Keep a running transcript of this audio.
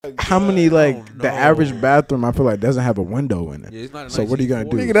how many like the average bathroom I feel like doesn't have a window in it. Yeah, it's not a So what are you gonna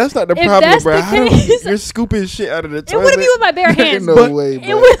do? Nigga, that's not the If problem, that's bro. the How case- you're scooping shit out of the It toilet? wouldn't be with my bare hands. No but way, it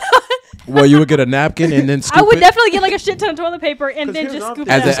bro. would. Well, you would get a napkin and then scoop I would it definitely get like a shit ton of toilet paper and then here's just what I'm scoop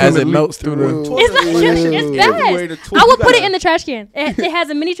it thinking. out. as it melts through the. It's not it's Everywhere bad. the toilet- I would you put it gotta- in the trash can. It has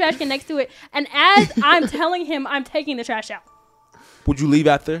a mini trash can next to it, and as I'm telling him, I'm taking the trash out. Would you leave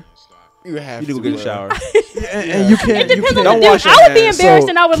after? You have You need to go get a shower. And you can't. It You depends on can't. the Don't dude. wash your I would be hands. embarrassed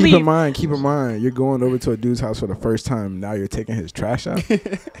and I would keep leave. in mind, you're going over to a dude's house for the first time. Now you're taking his trash out.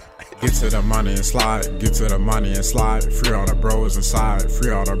 Get to the money and slide, get to the money and slide. Free all the bros inside, free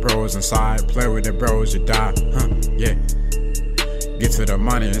all the bros inside. Play with the bros, you die, yeah. Get to the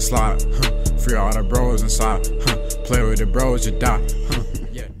money and slide, free all the bros inside, play with the bros, you die,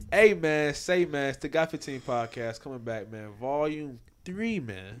 yeah. Hey man, say man, it's the Got 15 podcast coming back, man. Volume 3,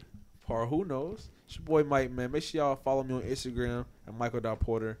 man. Or who knows? It's your boy Mike, man. Make sure y'all follow me on Instagram at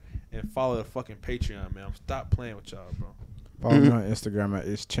Michael.Porter and follow the fucking Patreon, man. Stop playing with y'all, bro. Follow me on Instagram at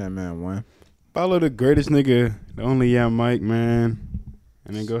itschanman1. Follow the greatest nigga, the only young Mike, man.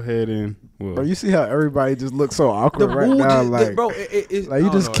 And then go ahead and Bro, you see how everybody just looks so awkward right now? Like, bro, like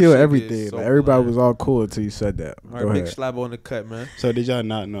you just killed everything. Like everybody was all cool until you said that. All Go right, big ahead. slab on the cut, man. So did y'all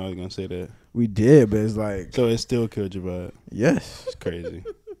not know I was gonna say that? We did, but it's like, So it still killed your vibe. yes, It's crazy.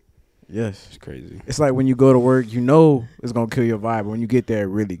 yes. It's crazy. It's like when you go to work, you know it's gonna kill your vibe. But when you get there, it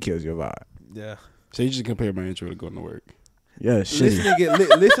really kills your vibe. Yeah. So you just compare my intro to going to work. Yeah,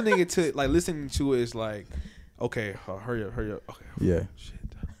 shitty. Listening to it is like, okay, hurry up. Okay. Yeah. Shit.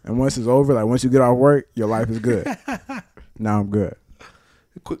 And once it's over, like once you get off work, your life is good. Now I'm good.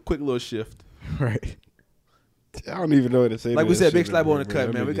 Quick little shift. Right. I don't even know what to say. Like to we that said, big shit, slab on the bro. cut,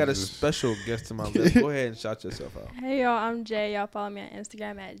 That man. We nigga got a just- special guest to my left. Go ahead and shout yourself out. Hey y'all, I'm Jay. Y'all follow me on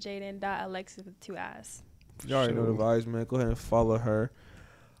Instagram at Jaden.Alexis with 2 eyes. You already know the vibes, man. Go ahead and follow her.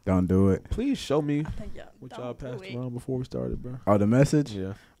 Don't do it. Please show me Thank y'all. what y'all Don't do passed it. around before we started, bro. Oh, the message?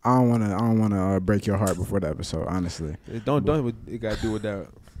 Yeah. I don't wanna break your heart before the episode, honestly. Don't it got to do with that.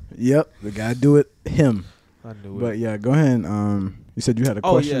 Yep, the guy do it him. I knew But it. yeah, go ahead. You said you had a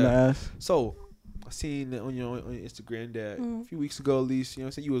question to ask. So, I seen on your Instagram that a few weeks ago, at least, you know what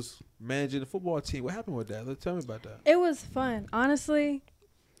I'm saying, you was managing the football team. What happened with that? Tell me about that. It was fun. Honestly,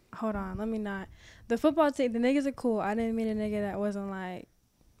 hold on. Let me not. The football team, the niggas are cool. I didn't mean a nigga that wasn't like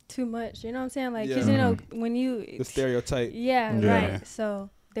too much. You know what I'm saying? Like, because, you know, when you. The stereotype. Yeah, Yeah. right. So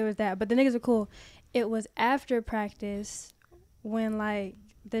there was that. But the niggas are cool. It was after practice when, like,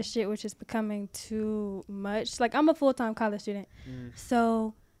 this shit was just becoming too much. Like, I'm a full-time college student.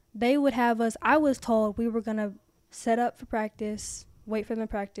 So they would have us. I was told we were going to set up for practice, wait for them to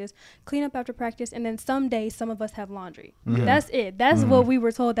practice, clean up after practice, and then some days some of us have laundry. That's it. That's what we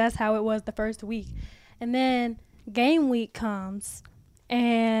were told. That's how it was the first week. And then game week comes,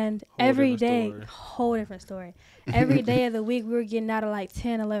 and every day, whole different story. Every day of the week, we were getting out at like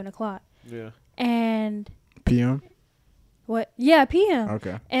 10, 11 o'clock. Yeah. And PM? what? Yeah, PM.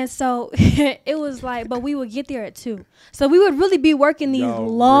 Okay. And so it was like, but we would get there at 2. So we would really be working these Yo,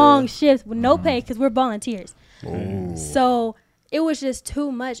 long yeah. shifts with no pay because we're volunteers. So it was just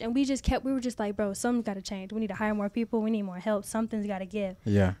too much. And we were just like, bro, something's got to change. We need to hire more people. We need more help. Something's got to give.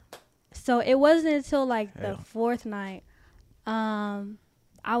 Yeah. So it wasn't until like the 4th night,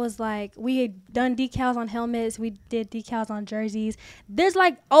 I was like, we had done decals on helmets. We did decals on jerseys. There's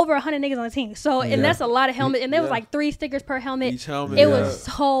like over 100 niggas on the team. So, and that's a lot of helmets. And there was like 3 stickers per helmet. Each helmet. It was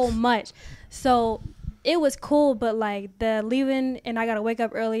so much. So it was cool, but like the leaving and I got to wake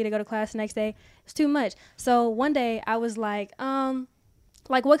up early to go to class the next day. It's too much. So one day I was like,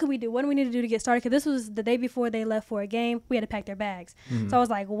 what could we do? What do we need to do to get started? Because this was the day before they left for a game. We had to pack their bags. So I was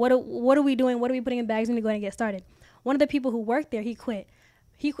like, what are we doing? What are we putting in bags? We need to go ahead and get started. One of the people who worked there, he quit.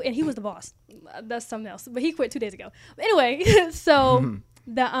 He quit, and he was the boss. That's something else. But he quit 2 days ago. But anyway, so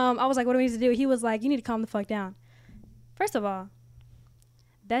I was like, what do we need to do? He was like, you need to calm the fuck down. First of all,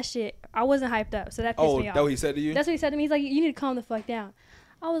 that shit, I wasn't hyped up. So that pissed me off. That what he said to you? That's what he said to me. He's like, you need to calm the fuck down.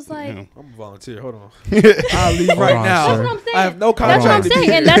 I was like, I'm a volunteer. Hold on. I'll leave right on, now. sir. that's what I'm saying. I have no That's contract. what I'm to be saying.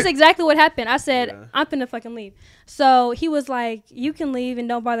 here. And that's exactly what happened. I said, Yeah. I'm finna fucking leave. So he was like, you can leave and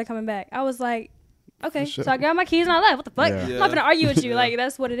don't bother coming back. I was like, okay. Sure. So I grabbed my keys and I left. What the fuck? Yeah. I'm not gonna argue with you. Like,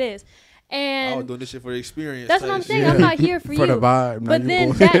 that's what it is. I was And doing this shit for the experience. that's what type I'm shit. saying. I'm not here for you. For the vibe. But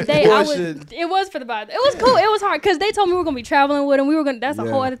then that day, Bullshit. it was for the vibe. It was cool. It was hard because they told me we were gonna be traveling with them. That's a Yeah.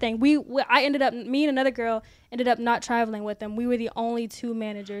 whole other thing. I ended up, me and another girl ended up not traveling with them. We were the only 2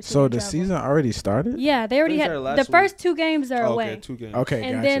 managers. Who So didn't the travel. season already started? Yeah, they already They had started last the week. first 2 games are Oh, away. okay, 2 games. Okay,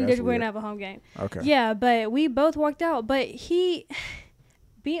 And gotcha. then That's we're weird. gonna have a home game. Okay. Yeah, but we both walked out. But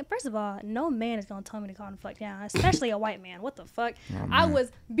first of all, no man is gonna tell me to calm the fuck down, especially a white man. What the fuck? Oh, I man.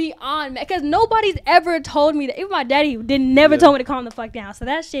 was beyond mad because nobody's ever told me that. Even my daddy never told me to calm the fuck down. So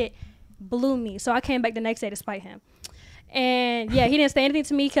that shit blew me. So I came back the next day to spite him. And yeah, he didn't say anything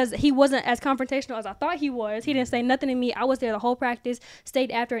to me because he wasn't as confrontational as I thought he was. He didn't say nothing to me. I was there the whole practice,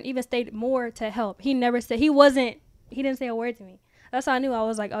 stayed after, and even stayed more to help. He never said, he didn't say a word to me. That's how I knew. I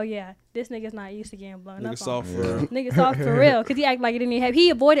was like, oh yeah, this nigga's not used to getting blown up Nigga soft on. for real. Nigga soft for real. Because he acted like he didn't even have, he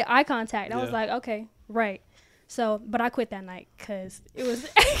avoided eye contact. I was Yeah. like, okay, right. So, but I quit that night because it was,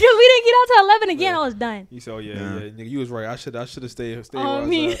 because we didn't get out till 11 again. Yeah. I was done. He said, "Oh yeah, Yeah. yeah, nigga, you was right. I should have stayed where Oh, I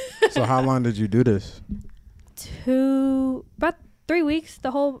me. was at." So how long did you do this? About 3 weeks,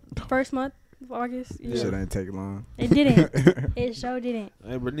 the whole first month of August. Yeah. Shit ain't take long. It didn't. It sure didn't.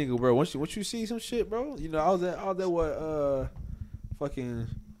 Hey, but nigga, bro, once you see some shit, bro, you know, I was at what fucking.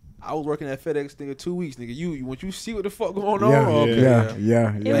 I was working at FedEx, nigga, 2 weeks, nigga. You once you see what the fuck going on, Yeah, okay,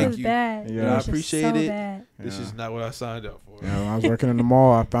 yeah. It Thank was you. bad. Yeah, It I was just appreciate so it. bad. This is not what I signed up for. Yeah, when I was working in the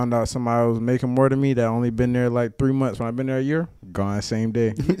mall, I found out somebody was making more than me that only been there like 3 months. When I been there a year, gone same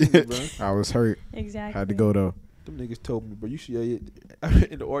day. Bro. I was hurt. Exactly. Had to go though. Them niggas told me, bro, you should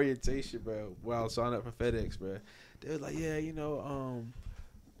in the orientation, bro, when I was signing up for FedEx, bro. They was like, yeah, you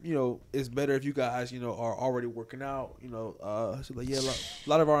know, it's better if you guys, are already working out. So like, yeah, a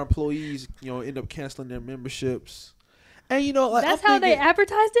lot of our employees, end up canceling their memberships. And like That's I'm how they thinking-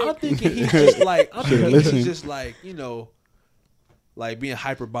 advertised I'm it? thinking he's just like listen. he's just like, like being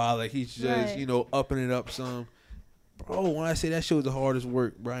hyperbolic. He's just, Right. upping it up some. Bro, when I say that shit was the hardest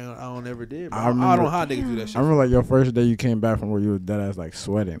work, Brian, I don't ever did. Bro. I I don't remember- know how niggas do that shit. I remember like your first day you came back from where you was dead ass like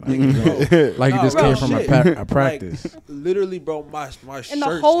sweating, like, you Bro, just bro, came from shit. a practice, Like, literally, bro, my shirts And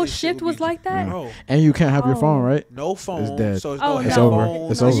the whole shit shift would was be- like that? Bro, and you can't have your phone, Oh. right? no phone. dead. So it's Oh, no It's over.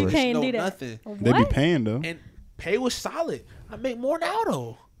 headphones, It's no over. You can't no do that. nothing. They be What? paying though. And pay was solid. I make more now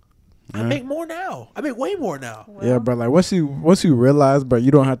though. I Yeah. make more now. I make way more now. Yeah, but like once you realize, but you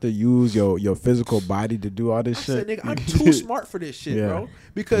don't have to use your physical body to do all I this said, shit. nigga, I'm too smart for this shit, Yeah. bro.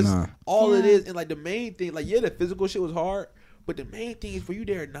 Because Nah. all it Yeah. is, and like the main thing, like the physical shit was hard, but the main thing is for you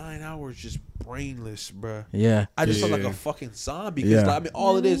there 9 hours just brainless, bro. Yeah, I just felt like Yeah. a fucking zombie. Because Yeah. like, I mean,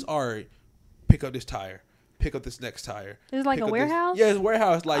 all it is, all right, pick up this tire, pick up this next tire. It's like pick a up warehouse? Yeah, it's a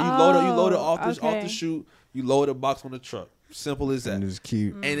warehouse. Like you load it off the okay. chute, you load a box on the truck. Simple as that. and just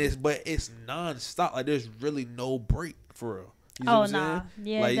keep. And it's nonstop. Like there's really no break for real. You know Oh, what I'm nah. saying?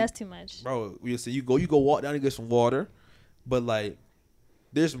 Yeah, Like, that's too much. Bro, you say you go walk down and get some water, but like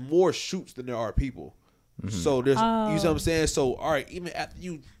there's more chutes than there are people. So there's you know what I'm saying? So all right, even after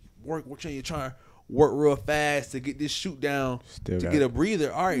you work you're trying to work real fast to get this chute down Still to got get it. a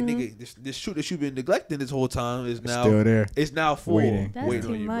breather. All right, nigga, this chute that you've been neglecting this whole time is now Still there. It's now full. Waiting. That's Waiting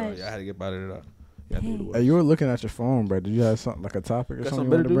too on you, much. bro. Yeah, I had to get about it up. Yeah, I knew what it was. Hey, you were looking at your phone, bro. Did you have something like a topic or Got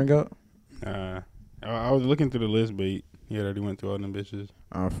something something you wanted to better bring up? I was looking through the list, but he already went through all them bitches.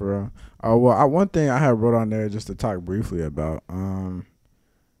 For real. Oh well, one thing I had wrote on there just to talk briefly about.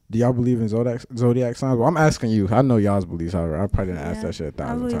 Do y'all believe in zodiac signs? Well, I'm asking you. I know y'all's beliefs. However, I probably didn't ask Yeah. that shit a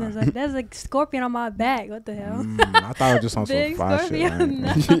I 1,000 believe times. it's like, there's a scorpion on my back. What the hell? I thought it was just on some Big fire shit. scorpion.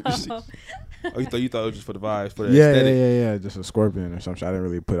 right? No. Oh, you thought it was just for the vibes, for the Yeah, aesthetic. yeah. Just a scorpion or something. I didn't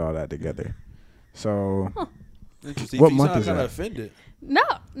really put all that together. So Interesting. What You month sound is kind that? of offended. No,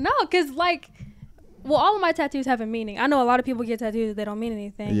 because all of my tattoos have a meaning. I know a lot of people get tattoos that don't mean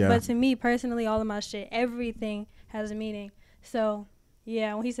anything. Yeah. But to me personally, all of my shit, everything has a meaning. So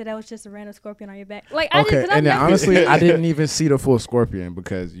yeah, when he said that was just a random scorpion on your back, like I okay, did, and then honestly, I didn't even see the full scorpion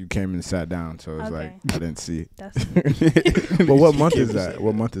because you came and sat down. So it's like Okay. I didn't see. That's But what month is that?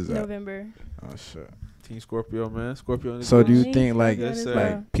 What month is that? November. Oh shit. Team Scorpio, man. Scorpio. in the So do you building. think like Yes, sir.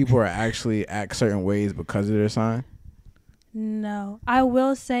 like people are actually act certain ways because of their sign? No, I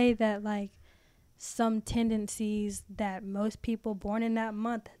will say that some tendencies that most people born in that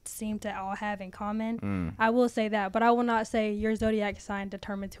month seem to all have in common. I will say that, but I will not say your zodiac sign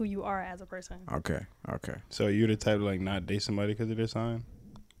determines who you are as a person. Okay. So you're the type to like not date somebody because of their sign?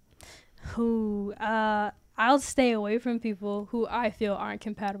 Who I'll stay away from people who I feel aren't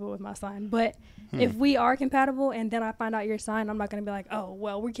compatible with my sign. But if we are compatible and then I find out your sign, I'm not gonna be like, oh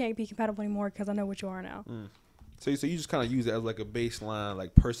well, we can't be compatible anymore because I know what you are now. So you just kind of use it as like a baseline,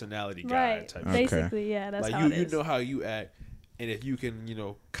 like personality guide Right. type. Okay. Basically, yeah, that's Like how it you is. know how you act, and if you can,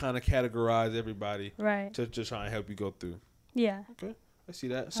 kind of categorize everybody Right. to try and help you go through. Yeah. I see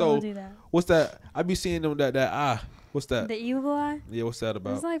that. I will So do that. what's that? I be seeing them that what's that? The evil eye. Yeah, what's that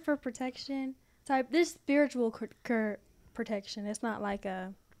about? It's like for protection type. This spiritual protection. It's not like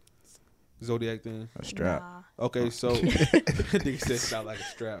a zodiac thing? A strap. Nah. Okay, so nigga said it's not like a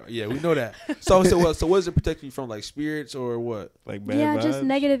strap. Yeah, we know that. So what is it protecting you from, like spirits or what? Like bad Yeah, vibes? just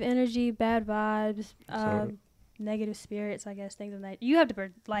negative energy, bad vibes, So- negative spirits. I guess things of that. You have to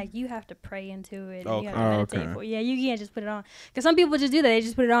you have to pray into it. And you have to Okay. Oh, meditate okay. for it. Yeah, you can't just put it on. Because some people just do that. They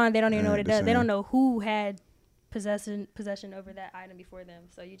just put it on. And they don't even know what it the does. They same. don't know who had possession over that item before them.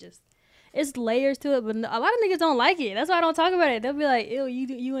 So it's layers to it. But a lot of niggas don't like it. That's why I don't talk about it. They'll be like, "Ew,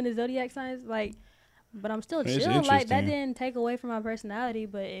 you in the zodiac signs?" Like, but I'm still It's chill. Like that interesting. didn't take away from my personality.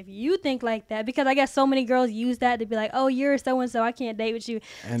 But if you think like that, because I guess so many girls use that to be like, "Oh, you're so and so, I can't date with you."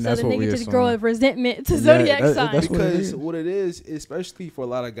 And So that's the what nigga we just assume. grow a resentment to Yeah, zodiac that's signs. what it Because is. what it is, especially for a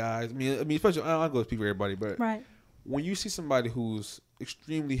lot of guys. I mean, especially I don't go speak for everybody, but Right. when you see somebody who's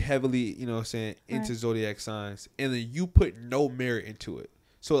extremely heavily, you know what I'm saying, into Right. zodiac signs, and then you put no merit into it.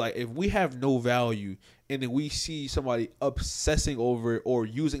 So like if we have no value and then we see somebody obsessing over it or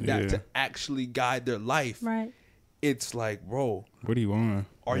using that Yeah. to actually guide their life, Right. it's like, bro, What do you want?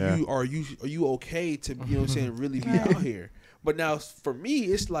 are Yeah. you okay to, you know what I'm saying, really be Right. out here? But now for me,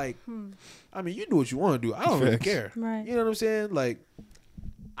 it's like, I mean, you do what you want to do. I don't really Facts. care. Right. You know what I'm saying? Like,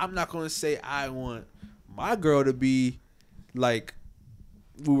 I'm not going to say I want my girl to be like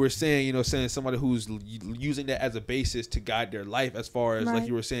we were saying, you know, saying somebody who's using that as a basis to guide their life, as far as like Right.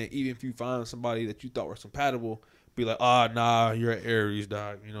 you were saying, even if you find somebody that you thought was compatible, be like, nah, you're an Aries,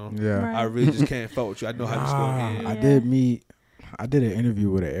 dog. You know, Yeah. Right. I really just can't fuck with you. I know how this Nah, going. I Yeah. did an interview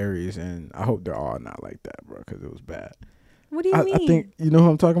with an Aries, and I hope they're all not like that, bro, because it was bad. What do you I mean? think you know who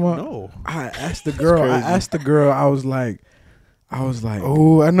I'm talking about. No, I asked the girl. I was like,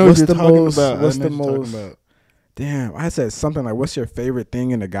 Oh, I know What's what the you're talking most- about. what's I know the what you're most- talking about. damn. I said something like, "What's your favorite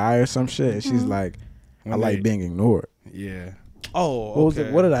thing in a guy?" or some shit, and she's Mhm. like, "I When like they- being ignored." Yeah. oh, What was it?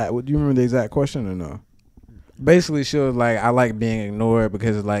 okay. What did I? Do you remember the exact question or no? Basically, she was like, "I like being ignored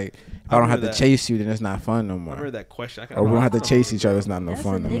because like if I don't have to remember that. chase you, then it's not fun no I more. remember that question. Or we don't have to chase each other. It's not no That's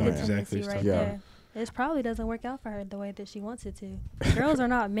fun a no nigga more." Exactly tendency what right you're there. talking It probably doesn't work out for her the way that she wants it to. Girls are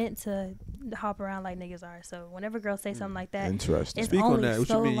not meant to hop around like niggas are. So whenever girls say something like that, Interesting. it's Speak on only that. What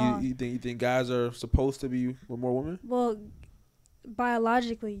so you mean? long. You think guys are supposed to be with more women? Well,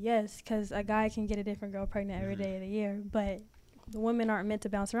 biologically, yes, because a guy can get a different girl pregnant every day of the year, but the women aren't meant to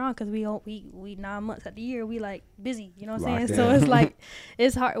bounce around because we 9 months out the year we like busy, you know what I'm saying? Locked So in. it's like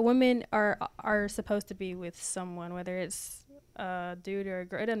it's hard. Women are supposed to be with someone, whether it's a dude or a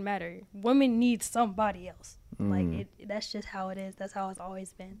girl. It doesn't matter. Women need somebody else. Like that's just how it is. That's how it's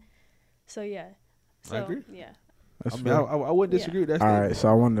always been. So yeah. So, I agree. Yeah. I mean, I wouldn't Yeah. disagree with that. All statement. right, so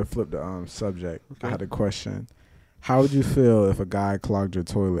I wanted to flip the subject. I Okay. had a question. How would you feel if a guy clogged your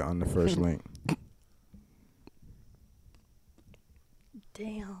toilet on the first link?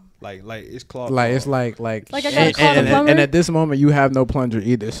 Damn. Like it's clogged. Like it's like Like I and, gotta call the and, plumber? and at this moment you have no plunger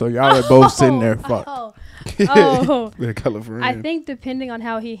either, so y'all are both sitting there fucked. Oh. The color for I think depending on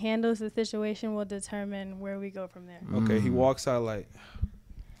how he handles the situation will determine where we go from there. Okay, he Mm. walks out like,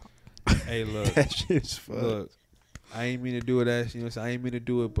 "Hey, look, that shit's fucked. look, I ain't mean to do it. That you know, what I'm saying? I ain't mean to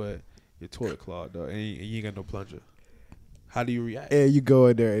do it, but your toilet clogged, though, and you ain't got no plunger. How do you react? Yeah, you go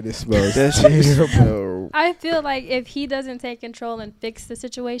in there and it smells That shit's terrible. I feel like if he doesn't take control and fix the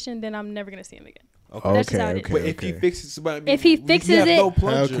situation, then I'm never gonna see him again. Okay. That's just how it is. But if he fixes, but I mean, If he we fixes have it- no How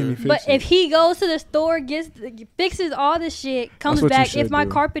plunger. can you fix But it? if he goes to the store, fixes all the shit, comes what you back. should If my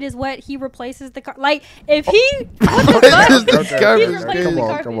do. carpet is wet, he replaces the carpet. Like if he, what the fuck? This He garbage replaces crazy. the Come on,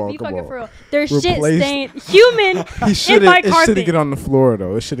 carpet. come on, Be come fucking on. for real. There's shit Replace- stained. Human in my It should carpet. get on the floor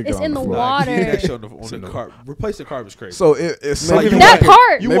though. It should have It's get on in the the floor. water. Keep that shit on the carpet. Replacing carpet's crazy. So it's Maybe like if That like-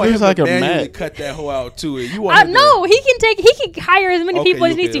 part. you maybe want it's him like to a manually mat. cut that hoe out too. You want I him to- know he can hire as many Okay, people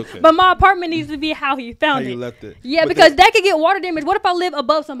as he needs okay, to, okay. but my apartment needs to be how he how found you it. left it. Yeah, But because then- that could get water damage. What if I live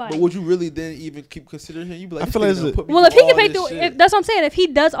above somebody? But would you really then even keep considering him? You be like, I this feel like nigga done it's a- put me Well, if he through can all pay this through, shit. that's what I'm saying. If he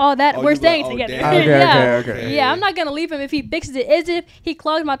does all that, Oh, we're you be like, staying oh, together. damn. Okay, yeah. okay. Yeah, I'm not gonna leave him if he fixes it. As if he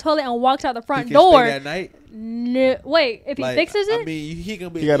clogs my toilet and walks out the He front can door. stay that night. No, wait, if he Like, fixes it, I mean, he can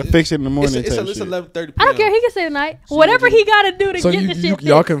be. You gotta fix it in the morning. It's type shit. 11:30. I don't care. He can stay the night. So Whatever you- he gotta do to so get you, the shit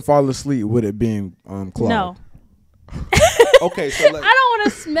y'all fixed. can fall asleep with it being clogged. No, Okay, so I don't want to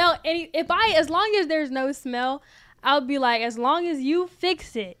smell any. As long as there's no smell, I'll be like, as long as you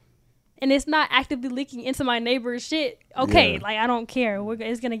fix it, and it's not actively leaking into my neighbor's shit. Okay, Yeah. like I don't care.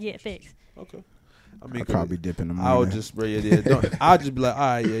 It's gonna get fixed. okay. I mean, I'd probably dip in the I'll morning. just spray it in. I'll just be like, all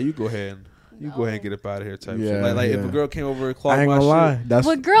right, yeah, you go ahead. Go ahead and get up out of here, type shit. Yeah, Like if yeah. a girl came over and I clogged ain't my gonna lie. shit. That's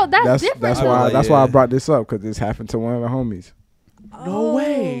But girl, that's different. that's though. why Like, that's why I yeah. brought this up because this happened to one of the homies. No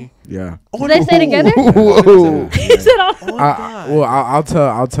way. Yeah. Do they stay together? Whoa. He said, "Oh, I'll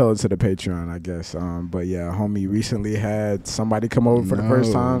tell it to the Patreon, I guess. But yeah, homie recently had somebody come over for the first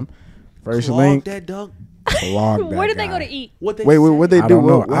No. time. First Clog link. that dunk. Clog that Where did they guy. go to eat? What they Wait, what they I do? don't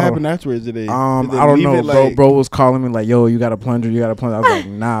know. What I happened don't- afterwards? Did they? I did they don't leave know. it, like- Bro was calling me like, "Yo, you got a plunger? You got a plunger?" I was like,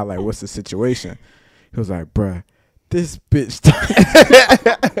 "Nah." Like, what's the situation? He was like, "Bruh, this bitch."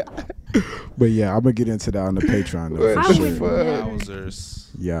 But yeah, I'm gonna get into that on the Patreon though. What For I sure. would never. Wowzers.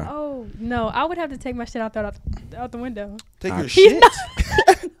 Yeah. Oh no, I would have to take my shit out the window. Take Ah. your He's shit.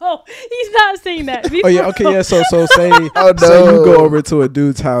 No, he's not saying that. Oh yeah. Okay. Yeah. So say Oh, say you no. go over to a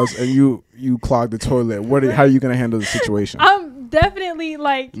dude's house and you clog the toilet. How are you gonna handle the situation? I'm definitely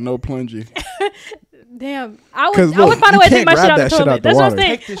like, No plunging. damn. I 'Cause would look, find a you way to take can't my shit grab out the that shit toilet. out the That's what I'm water.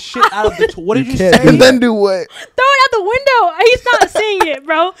 saying. Take the shit out of the. What did You you can't say? do And then do what? Throw it out the window. He's not seeing it,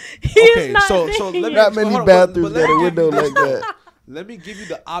 bro. He is not so seeing let me it. Not many hold on, bathrooms but let got a me window give you like that. Let me give you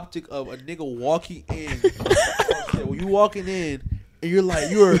the optic of a nigga walking in. When you walking in and you're like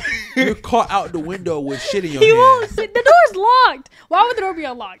you're caught out the window with shit in your He hand. won't see. The door's locked. Why would the door be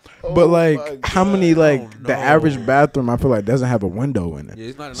unlocked? But Oh my like, how many God. like Oh, the no. average bathroom? I feel like doesn't have a window in it. Yeah,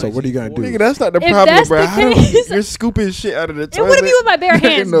 it's not a So what are you gonna do? 1940s. Nigga, that's not the If problem, that's bro. the How case- you're scooping shit out of the It toilet. wouldn't be with my bare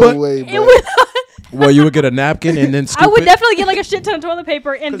hands. No but way, it bro. would. Well, you would get a napkin and then scoop I would it definitely get like a shit ton of toilet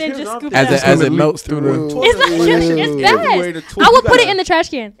paper and 'Cause then here's just what I'm scoop thinking. it out. as it melts through the. Toilet It's not paper shit. is It's everywhere. bad. The toilet- I would you put it gotta- in the trash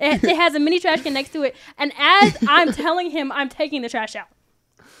can. It has a mini trash can next to it, and as I'm telling him I'm taking the trash out.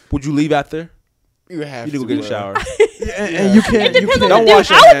 Would you leave after? You have You need to go get a shower. And you can't. It You depends can't. on Don't the dude. wash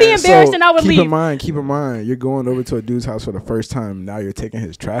your I would be hands. embarrassed and I would keep leave. Keep in mind, you're going over to a dude's house for the first time. Now you're taking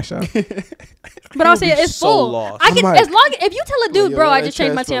his trash out. But I'll would say be it's so full. lost. I can I'm like- as long if you tell a dude, yo, bro, why I that just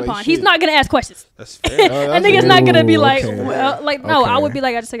changed my trash smell tampon. like He's shit? not gonna ask questions. That's fair. And nigga's not gonna be Ooh, like, okay. well, like no. I Okay. would be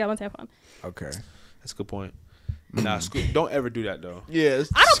like, I just took out my tampon. Okay. That's a good point. Nah, don't ever do that though. Yeah.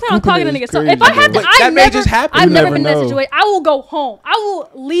 I don't plan on clogging a nigga. So if crazy, I have bro. to, But that I've may never, just happen. I've You never never been in that know. situation. I will go home. I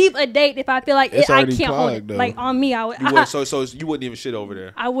will leave a date if I feel like It's I already can't hold it. clogged, though. Like on me, I would. You would, so you wouldn't even shit over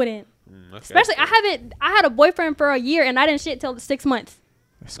there. I wouldn't. Okay. Especially, I had a boyfriend for a year and I didn't shit till 6 months.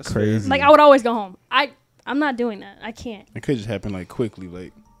 That's That's crazy. Like I would always go home. I'm not doing that. I can't. It could just happen like quickly,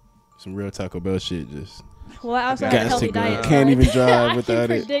 like some real Taco Bell shit. Just Well, I also Got have a to healthy go. diet. Can't so even I drive can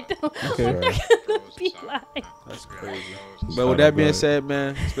without it. predict what Okay. they're gonna be like. That's crazy. But with that being said,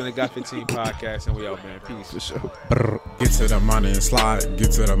 man, it's been a Got 15 podcast, and we out, man. Peace. for sure. Get to the money and slide.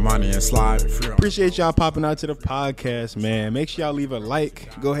 Get to the money and slide. Free on Appreciate y'all popping out to the podcast, man. Make sure y'all leave a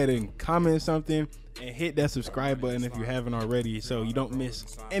like. Go ahead and comment something and hit that subscribe button if you haven't already, so you don't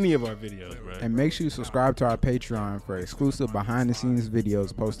miss any of our videos, bro. And make sure you subscribe to our Patreon for exclusive behind-the-scenes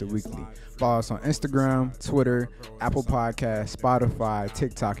videos posted weekly. Follow us on Instagram, Twitter, Apple Podcasts, Spotify,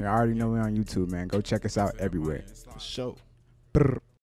 TikTok, and I already know we're on YouTube, man. Go check us out everywhere. For sure. Brr.